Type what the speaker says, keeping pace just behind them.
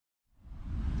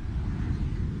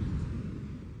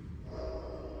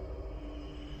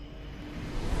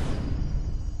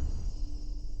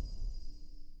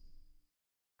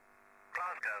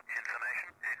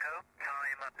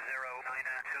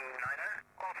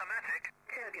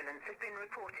turbulence has been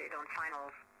reported on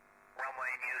finals.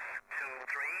 Runway news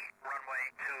 23, runway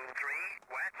 23,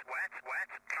 wet, wet, wet.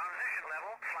 Transition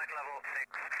level, flight level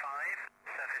 65,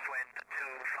 surface wind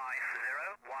 250,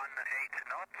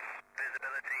 18 knots,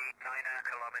 visibility 9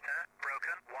 kilometer,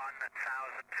 broken 1,300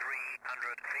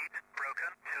 feet,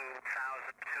 broken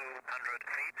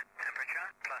 2,200 feet, temperature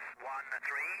plus 13,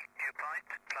 dew point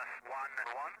plus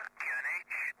 11,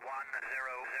 QNH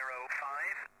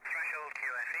 1005, threshold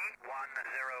QFE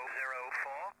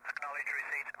 1004, acknowledge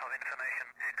receipt of information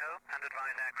echo and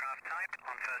advise aircraft type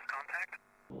on first contact.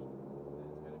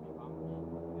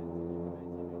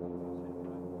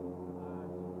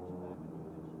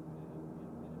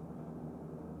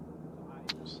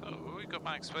 So we got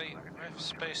max weight,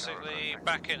 riffs basically,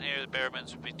 back in here the bare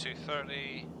minutes would be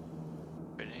 230,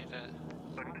 we need it.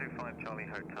 25 Charlie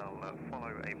Hotel,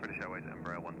 follow a British Airways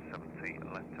Embraer 170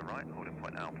 left to right, holding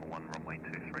point Alpha 1, runway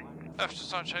 23. After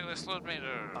start checklist load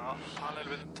meter. Panel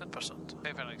within 10%.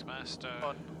 Avionics master.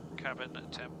 On. Cabin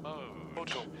tempo.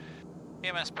 Auto.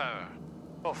 EMS power.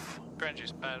 Off. Grand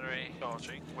juice battery.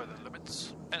 Charging. Weather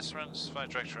limits. Instruments, flight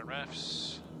director and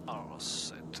refs. Are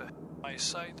set. My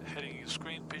side, heading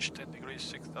screen, pitch 10 degrees,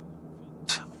 6,000.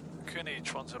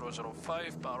 QNH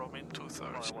 1005, barrow min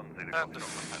 230. And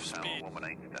speed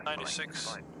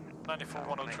 96, 94,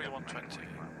 103, 120.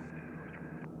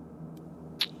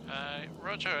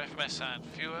 Roger, FMS and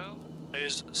fuel.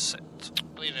 Is set.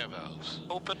 Bleed air valves.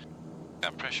 Open.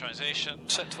 And pressurization.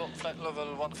 Set for flight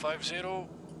level 150.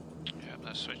 Yeah,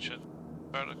 let's switch it.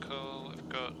 Vertical, we've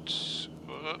got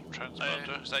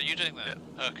transponder. Is that you doing that?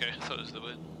 Yeah. Okay, I thought it was the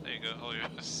wind. There you go, hold your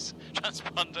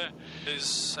transponder. Is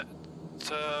set.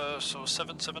 So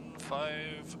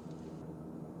 775.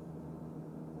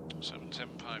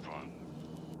 7751.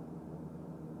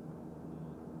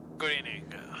 Greening.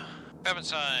 Cabin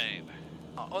side.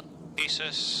 On.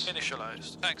 ESIS.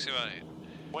 Initialized. Taxi right.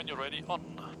 When you're ready, on.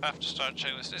 After start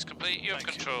checklist is complete, you have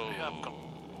control. You have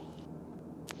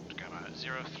Gamma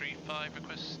 035,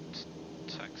 request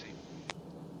taxi.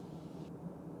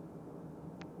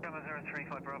 Gamma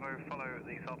 035 Bravo, follow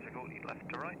the obstacle left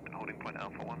to right, holding point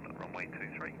Alpha 1, runway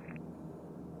 23.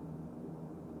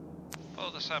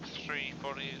 Follow the SAP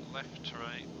 340 left to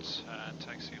right, and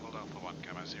taxi hold Alpha 1,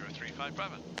 Gamma 035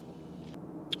 Bravo.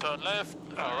 Turn left,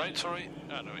 right, sorry.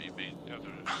 I know what you mean.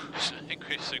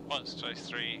 Increasing once, twice,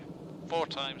 3, 4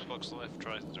 times, box to the left,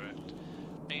 tries direct.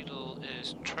 Needle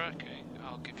is tracking.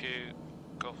 I'll give you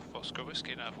Golf Oscar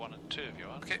Whiskey, nav 1 and 2 if you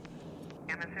want. Okay.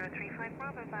 Gamma 035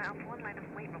 Bravo via Alpha 1, line of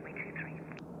weight, runway 23.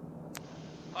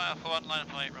 Fly Alpha 1, line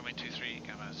of weight, runway 23,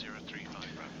 Gamma 035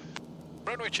 Bravo.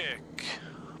 Runway check.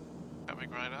 Coming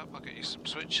right up, I'll get you some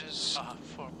switches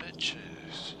for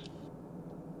bitches.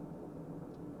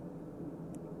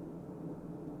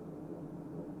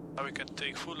 Now we can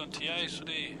take full anti-ice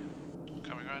today.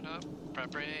 Coming right up,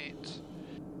 preparate.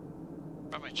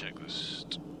 Runway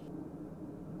checklist.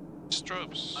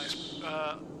 Strobes. Nice.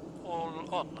 All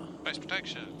on. Base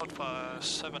protection. Hot fire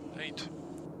 7, 8.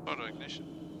 Auto ignition.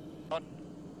 On.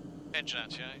 Engine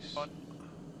anti-ice. On.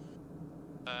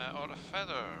 Auto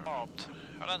feather. Armed.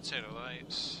 Annunciator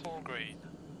lights. All green.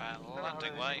 And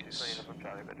landing lights.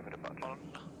 On.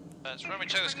 That's runway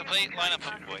checklist complete, line up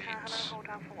and wait. Hello, hold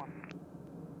Alpha 1.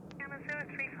 Gamma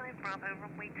 035 Bravo,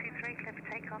 runway 23, clear for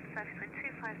takeoff, surface wind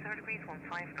 250 degrees,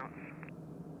 15 knots.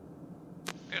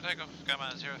 Clear takeoff, Gamma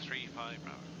 035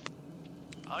 Bravo.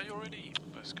 Are you ready?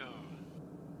 Let's go.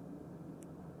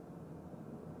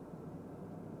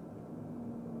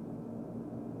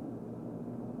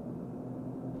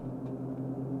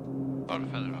 Auto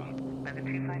feather on. Weather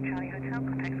 25 Charlie Hotel,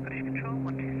 contact Scottish Control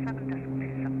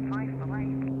 127.275, away.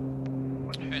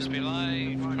 USB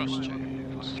live, cross check.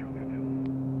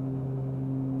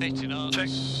 80 knots. Check.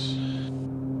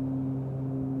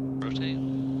 Rotate.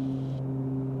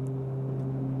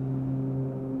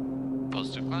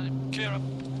 Positive climb. Clear up.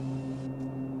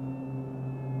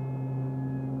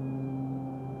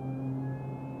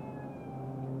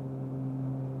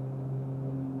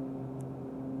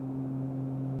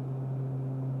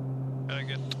 Gonna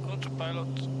get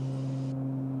autopilot.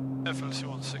 FLC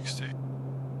 160.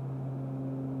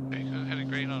 Okay, go heading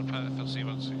green on pilot FLC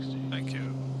 160. Thank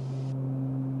you.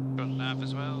 Got nav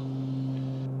as well.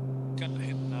 Can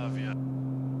hit nav, yeah.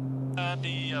 And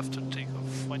the after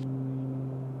takeoff. When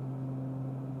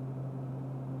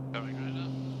Coming right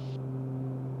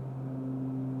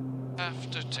up.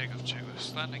 After takeoff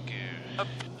checklist, landing gear. up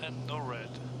and no red.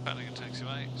 Landing and taxi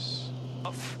lights.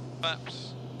 Off.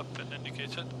 Flaps. Up and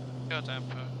indicated. Air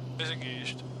damper.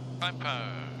 Disengaged. Climb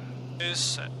power. Is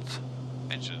set.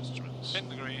 Engine instruments. In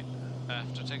the green.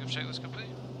 After takeoff checklist complete.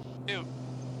 You.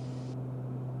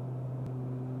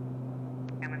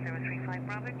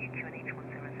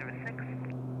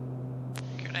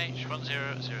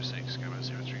 QNH1006, go about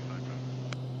 035 Bravo.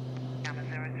 Gamma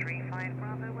 035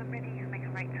 Bravo, when ready, make a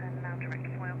right turn now, direct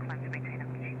foil, climb to maintain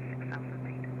altitude 6,000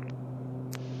 feet.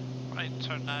 Right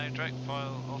turn now, direct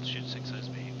foil, altitude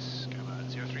 6,000 feet, go about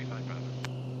 035 Bravo.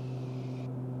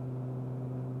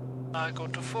 I go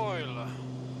to foil.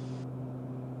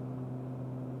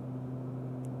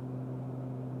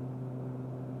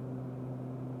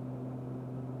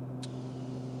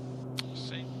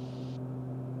 See?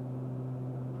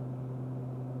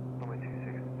 Runway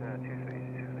 23,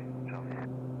 Charlie.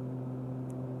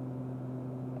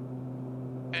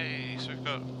 Okay, so we've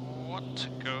got one to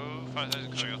go,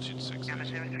 5,000 going altitude Gamma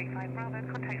 6,000. 035 Bravo,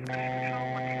 contact Scottish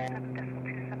Control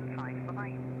 127.275,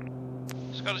 bye-bye.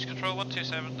 Scottish Control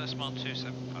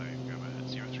 127.275, go about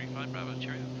 035 Bravo,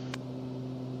 cheerio.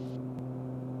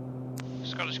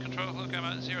 Scottish Control, hello, go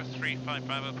about 035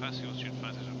 Bravo, passing altitude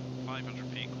 5,500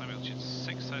 feet, climbing altitude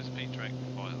 6,000 feet, direct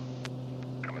foil.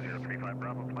 Gamma 035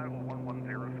 Bravo, flight level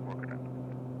 110, squawk cadet.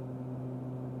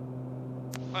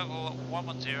 Flight level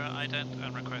 110, ident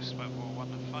and request flight level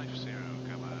 150,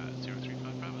 go about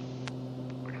 035 Bravo.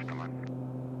 Please come on.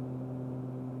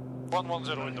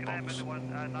 110 in the box.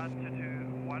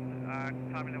 9221,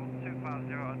 climbing level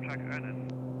 250 on track Ernest.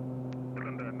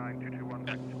 Cylinder 9221,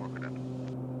 squawk cadet.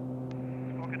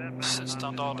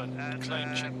 Standard and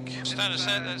climb check. Standard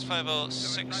set, that's flight level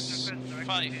 65,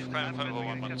 climbing flight level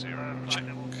 110. Check.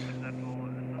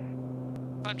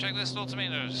 Climb check list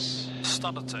altimeters.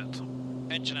 Standard set.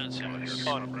 Engine and service.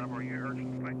 On. Bravo, are you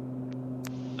urgent flight?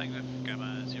 Negative,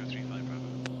 gamma 035 Bravo.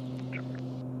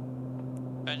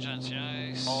 Engine and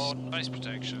CIs. On. Ice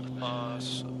protection.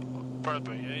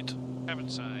 Bradbury 8 Cabin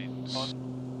signs. On.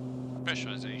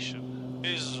 Pressurization.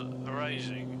 is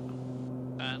rising.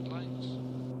 And lights.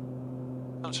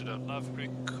 Consider nav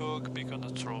cog beacon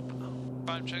at trope.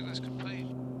 Climb checklist complete.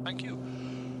 Thank you.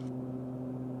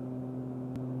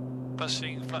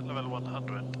 Passing flat level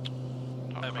 100.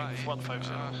 Not Timing quite.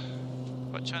 150.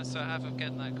 What chance do I have of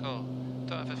getting that call?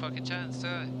 Don't have a fucking chance, do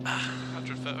I?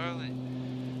 100 foot early.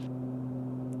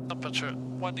 Temperature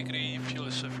 1 degree, fuel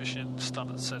is sufficient,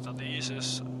 standard set on the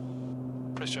ESS.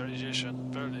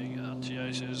 Pressurization, burning,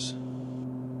 anti-ices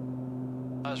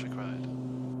as required.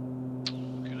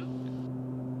 Good.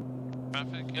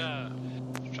 Traffic? Yeah.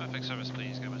 Traffic service,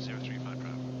 please. Gamma 035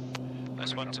 Bravo.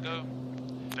 That's one to go.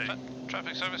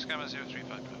 Traffic service, Gamma 035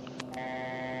 Bravo.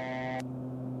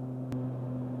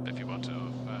 If you want to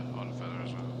auto feather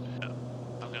as well. Yeah.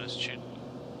 I'm going to tune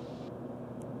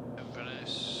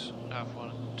Inverness, nav 1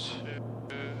 and 2.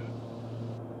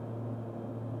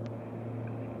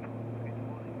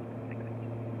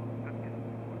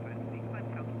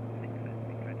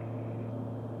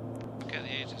 Get the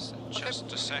ages in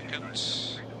just a second.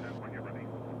 When you're ready.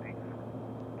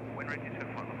 When ready to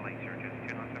flight level 8, just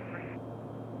 2973.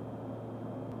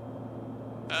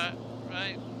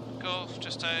 Right, Golf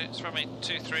just out, it's runway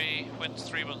 23, winds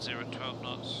 310 at 12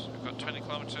 knots. We've got 20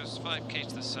 kilometres, 5k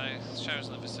to the south, showers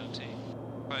in the vicinity.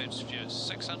 Clouds view at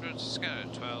 600, scatter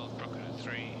at 12, broken at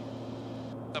 3,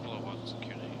 001s and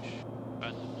QNH.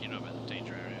 And you know about the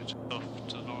danger area, it's off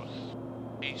to the north,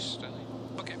 east, I think.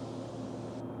 Okay.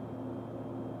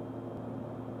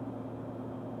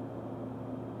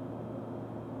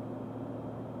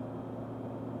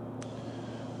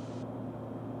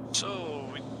 So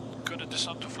we're gonna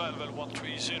descend to flight level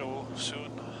 130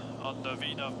 soon on the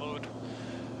VNAV mode.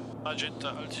 Imagine the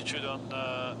altitude on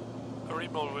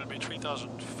remote will be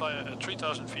 3,000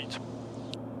 feet.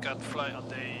 Can fly on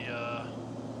the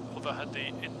overhead the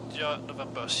India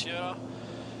November Sierra,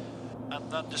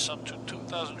 and then descend to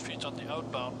 2,000 feet on the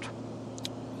outbound.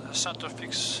 The center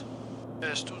fix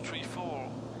S234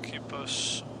 keep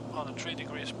us on a 3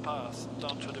 degrees path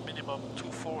down to the minimum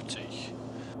 240.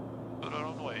 But our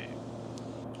own way.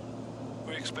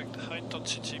 We expect high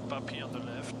intensity bumpy on the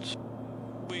left.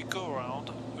 We go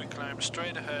around, we climb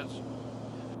straight ahead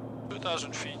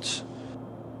 2,000 feet.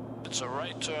 It's a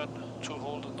right turn to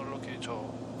hold on the locator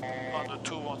on the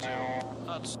 210.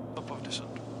 That's top of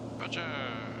descent. Roger.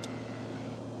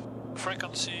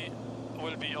 Frequency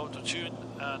will be auto tune,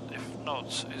 and if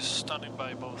not, is standing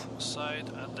by both side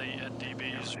and the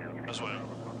NDBs as well.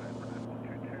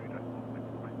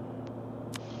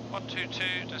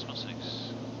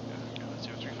 122.6.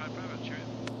 035 Bravo, cheerio.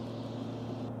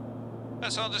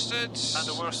 That's understood. And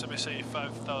the worst MSA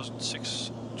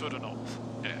 5,006 to the north.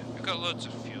 Yeah, we've got loads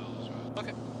of fuel as well.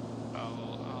 Okay.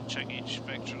 I'll check each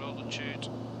vector altitude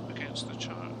against the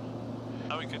chart.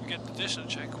 Now we can get the descent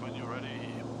check when you're ready.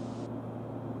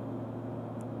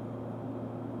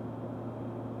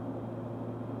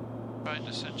 Right,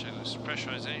 descent checklist,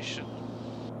 pressurization.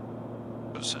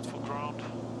 Set for ground.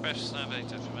 Press nav 8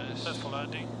 FMS. Set for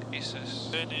landing. ESIS.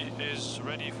 Benny is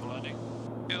ready for landing.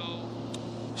 Fuel.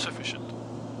 Sufficient.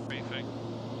 Briefing.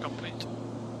 Complete.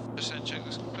 Percent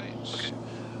checklist complete. Okay.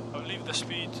 I'll leave the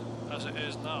speed as it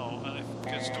is now, and if it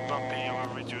gets too bumpy, I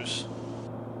will reduce.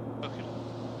 Okay.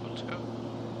 Good to go.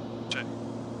 Check.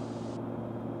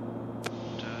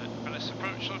 Inverness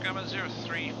approach, low gamma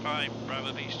 035,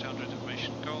 Bravo Beach 200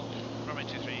 information call. Runway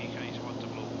 23, Kingair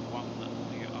 1001.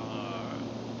 We are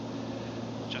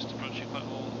just approaching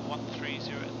level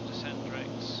 130 in the descent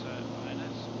directs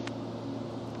INS.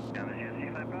 Gamma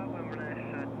 035 Bravo,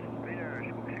 Inverness at radar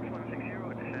squawk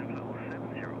 6160, descent level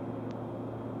 70.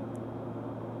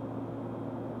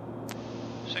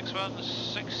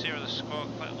 6160, the squawk,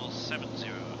 level 70,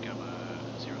 gamma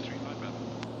 035 Bravo.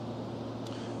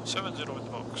 70 in the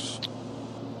box.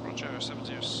 Roger,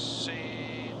 70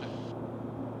 seen.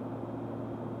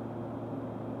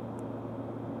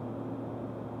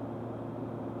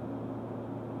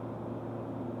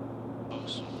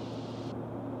 Awesome.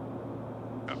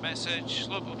 Got a message,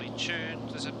 slope will be tuned.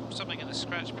 There's something in the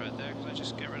scratch pad there, can I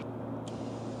just get rid of it?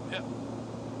 Yeah.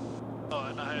 Oh,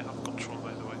 and I have control,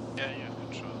 by the way. Yeah, you have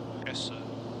control. I guess so.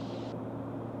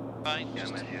 Fine,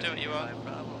 just do what you want.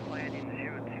 Bravo, fly heading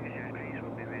 020 degrees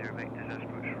will be radar vectors as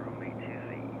approach runway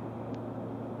 23.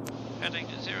 Heading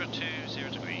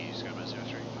 020 degrees, gamma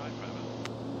 035 Bravo.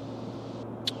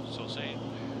 So seen.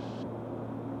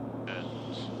 And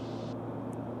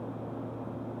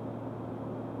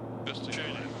just to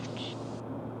left.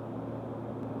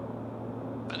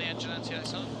 Any engine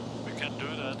anti-ice on? We can do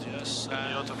that, yes.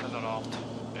 And the auto feather armed.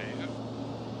 There you go.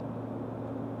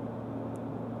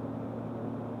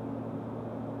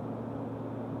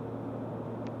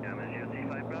 Gamma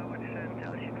 035 Bravo, descent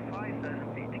altitude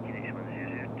 5,000 feet, QNH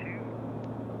 1002.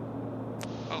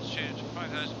 Altitude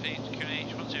 5,000 feet,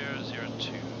 QNH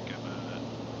 1002, gamma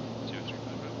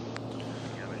 035 Bravo.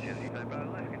 Gamma 035 Bravo,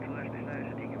 left controllers beside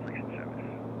the deconfliction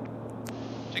service.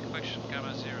 Deconfliction,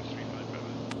 gamma 035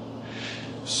 Bravo.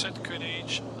 Set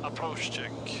QNH, approach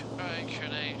check. Right,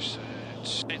 QNH,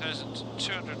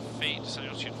 8,200 feet, descent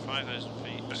altitude 5,000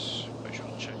 feet.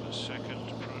 Visual checklist, second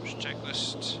approach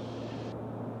checklist.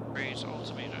 Reads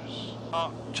altimeters.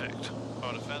 Checked.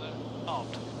 Auto feather.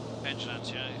 Armed. Engine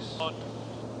anti-ice. On.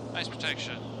 Ice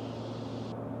protection.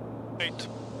 8.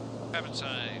 Cabin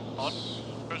signs. On.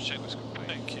 Approach checklist complete.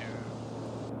 Thank you.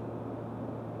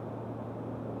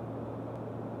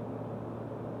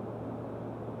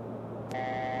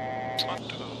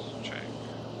 Optical check.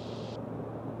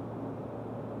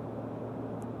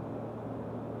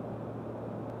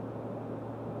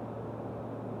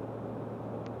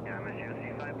 Gamma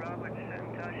 035 Bravo,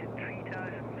 descent altitude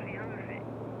 3,300 feet.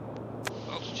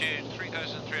 Altitude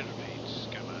 3,300 feet,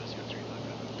 gamma 035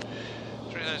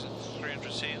 Bravo.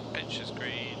 3,300 feet, pitch is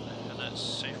green, and that's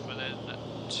safe within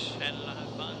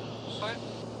 10.5 miles. Okay.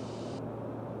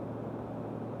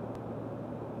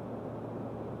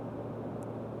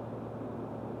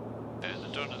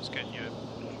 The donut's getting you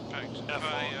packed. Yeah, If for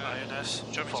I, INS. do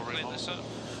you want me for to clean remote. this up?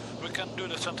 We can do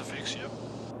the center fix here.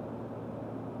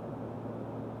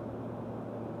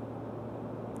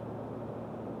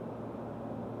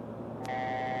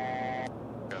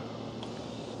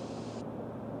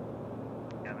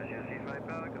 Gamma 035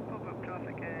 Bravo, got pop-up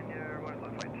traffic and your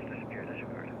waterline flight just disappeared as you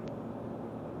heard.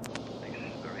 Thanks,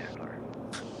 very clear.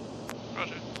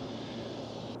 Roger.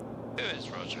 Who is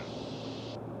Roger?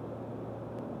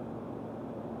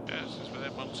 Yes, this is where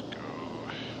they want to go.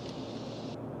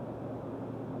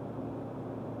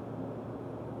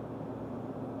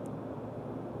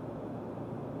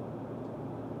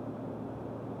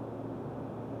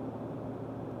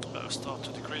 Start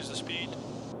to decrease the speed.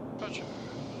 Roger.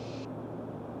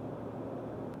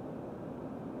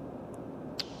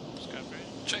 Scan bridge.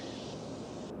 Check.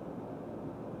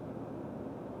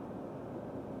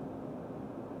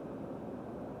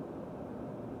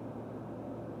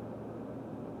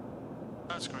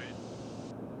 That's great.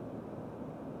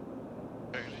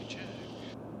 Early check.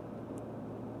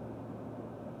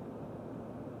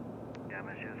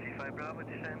 Gamma 035 Bravo,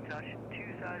 descent altitude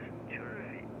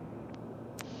 2,200 feet.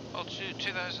 Altitude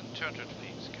 2,200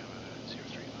 feet, gamma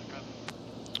 035 Bravo.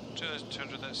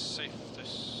 2,200, that's safe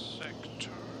this sector.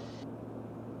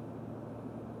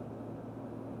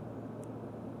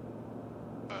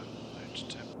 About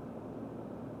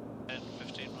 10,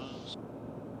 15 miles.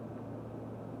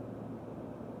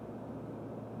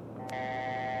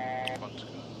 One to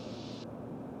go.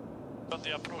 Done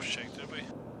the approach check, did we?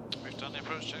 We've done the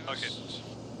approach check. Okay.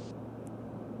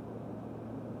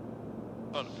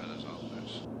 Oh, the feathers on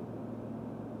those.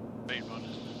 Main one,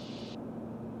 isn't it?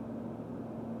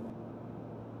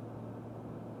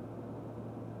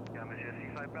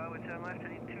 05 Bravo, turn left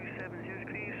heading 270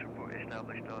 degrees, report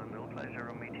established on the localizer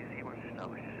runway 23 once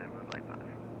established to serve with light path.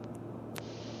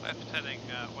 Left heading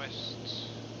west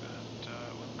and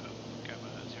welcome, Gamma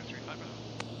 035 Bravo.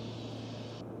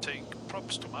 Take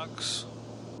props to max.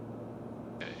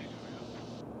 Okay, coming up.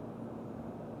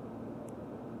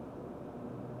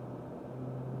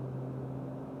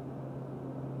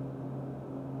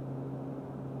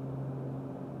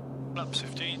 Flaps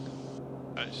 15.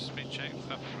 Speed check,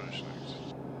 flap approach next.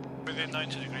 Within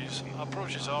 90 degrees.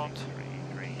 Approach is armed.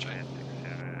 Check.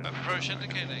 Approach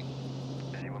indicating.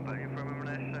 Anyone back from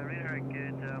Inverness, radar,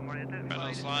 good morning, identified.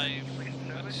 Reynolds live.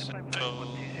 Service, Let's flight go.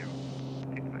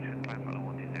 120. Dispatch, flight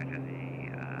 120 to the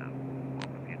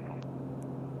welcome beautiful.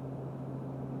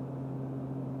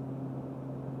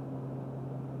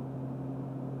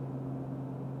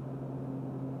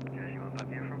 Anyone back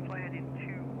here from flight heading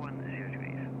 210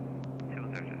 degrees.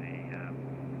 210 to the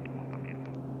welcome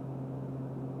beautiful.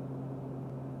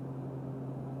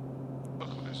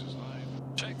 Localizer is live.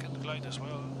 Check and glide as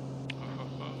well.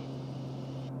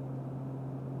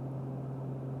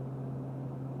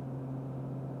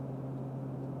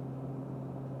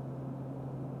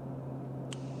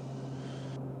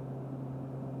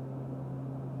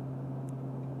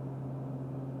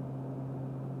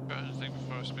 Got anything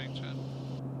before I speak to him?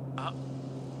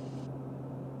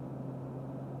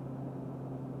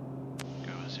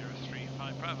 Gamma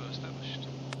 035 Bravo established.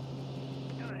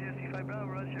 Gamma 035 Bravo,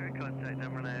 roger, contact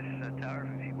Inverness tower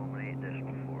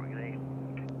 5118.4 gray.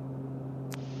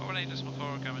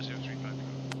 118.4 Gamma 035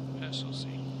 Bravo. SLC.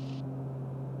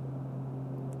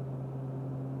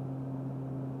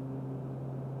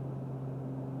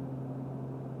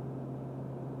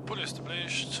 Pull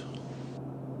established.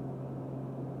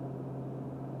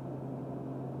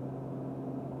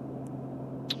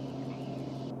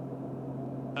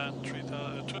 And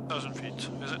 2,000 feet.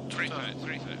 Is it 3,000?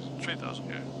 3,000. 3,000.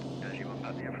 Yeah. Does you want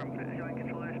that there from joint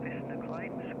control airspace and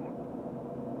decline?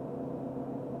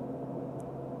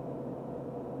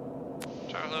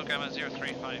 Tower hello, Gamma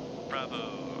 035 Bravo,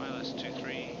 ILS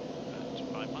 23 at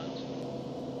 5 miles.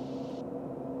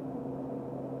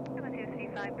 Gamma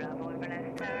 035 Bravo,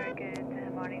 Inverness Tower,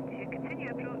 good morning to you. Continue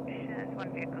approach as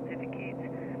one vehicle to indicate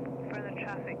further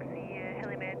traffic. The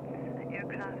Helimed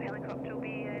aircraft helicopter will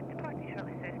be departing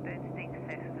shortly southbound, staying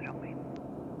south of the runway.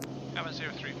 Gamma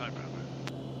 035 Bravo.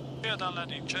 Clear down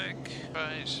landing check.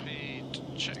 Right speed,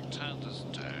 checked handers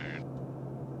down.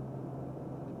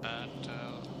 And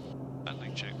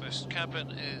landing checklist. Cabin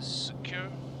is secure.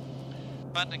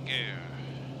 Landing gear.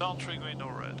 Down triggering no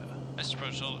red. Missed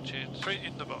approach altitude. 3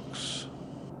 in the box.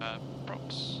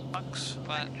 Props. Max.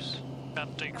 Flaps.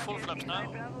 Can take full flaps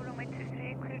now. Bravo, runway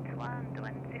 23, clear to land,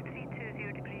 wind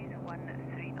 320 degrees,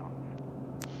 13 knots.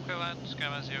 Clear land,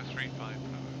 Gamma 035 Bravo.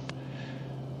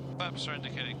 Flaps are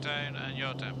indicating down and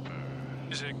yaw damper.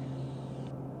 Is it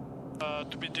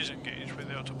to be disengaged with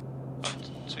the auto?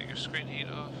 Take your screen heat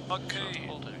off. Okay.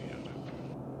 Hold down yaw damper.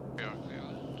 We are clear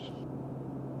land.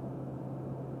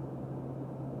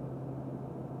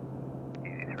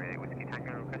 Easy 38 Whiskey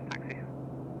Tango, request taxi.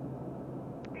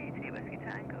 83 Whiskey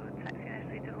Tango, taxi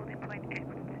initially to holding point Echo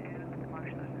 2 with the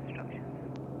marshaller's instructions.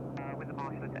 With the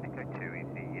marshaller to Echo 2,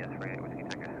 easy 38 Whiskey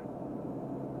Tango.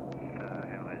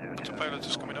 Autopilot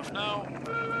is coming off now.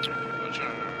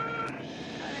 Roger.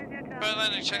 Well,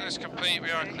 landing checklist complete.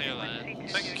 We are clear land.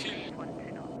 Thank you.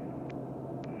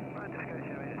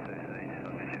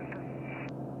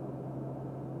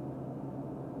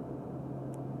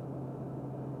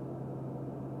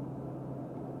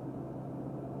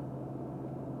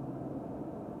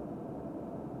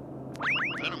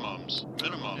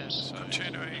 Minimums. Yes,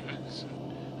 Continuing.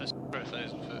 That's for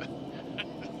 1,000 foot.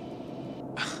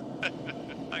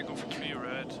 I go for 3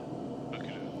 red.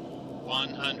 Okay.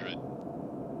 100.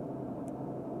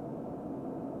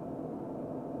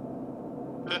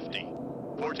 50.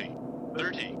 40.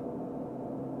 30.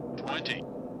 20.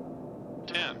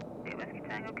 10. Whiskey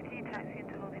Tango, continue taxi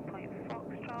into holding point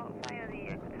Foxtrot via the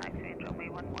Echo taxi range runway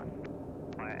 11.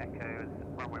 Via Echo,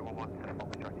 runway 11 to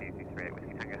Foxtrot, easy 38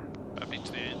 Whiskey Tango. I've been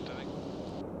to the end, I think.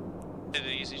 Did the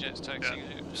EasyJet's taxiing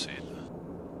out. See it.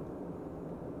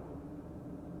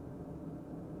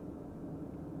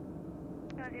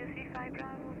 Gamma 035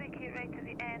 Bravo, vacate right to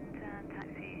the end and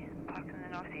taxi park in the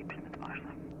north apron with the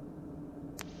marshaller.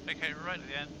 Okay, right at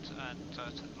the end and to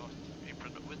the north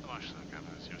apron with the marshaller.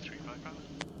 Gamma 035 Bravo.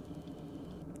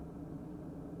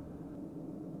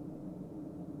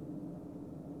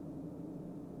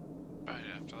 Right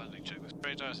after landing checklist.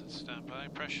 Radars at standby.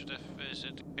 Pressure diff is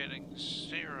indicating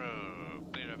 0.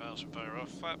 Clear valves and fire off.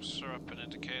 Flaps are up and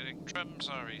indicating. Trims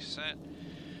are reset.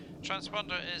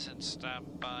 Transponder is in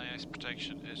standby, ice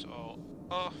protection is all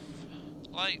off.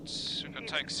 Lights, we've got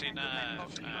taxi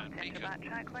nav and beacon.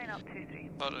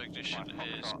 Auto ignition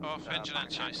is off, engine and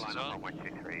chassis is on.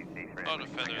 Auto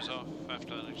feather is off,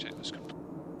 after that I check this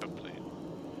complete.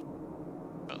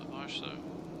 Got the marsh though?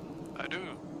 I do.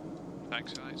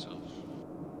 Taxi lights off.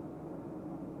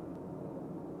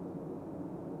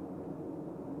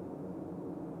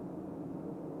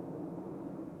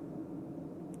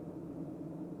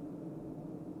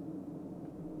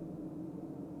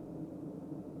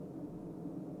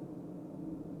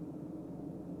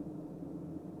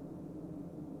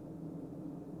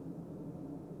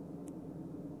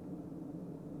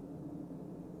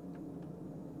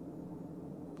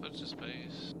 Put to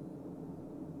space.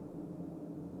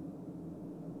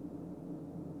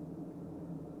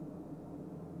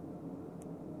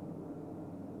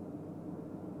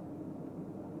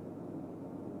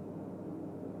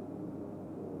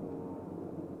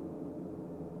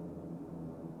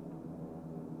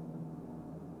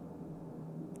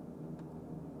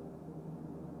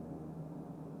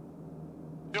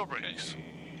 Your brakes.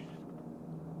 Okay.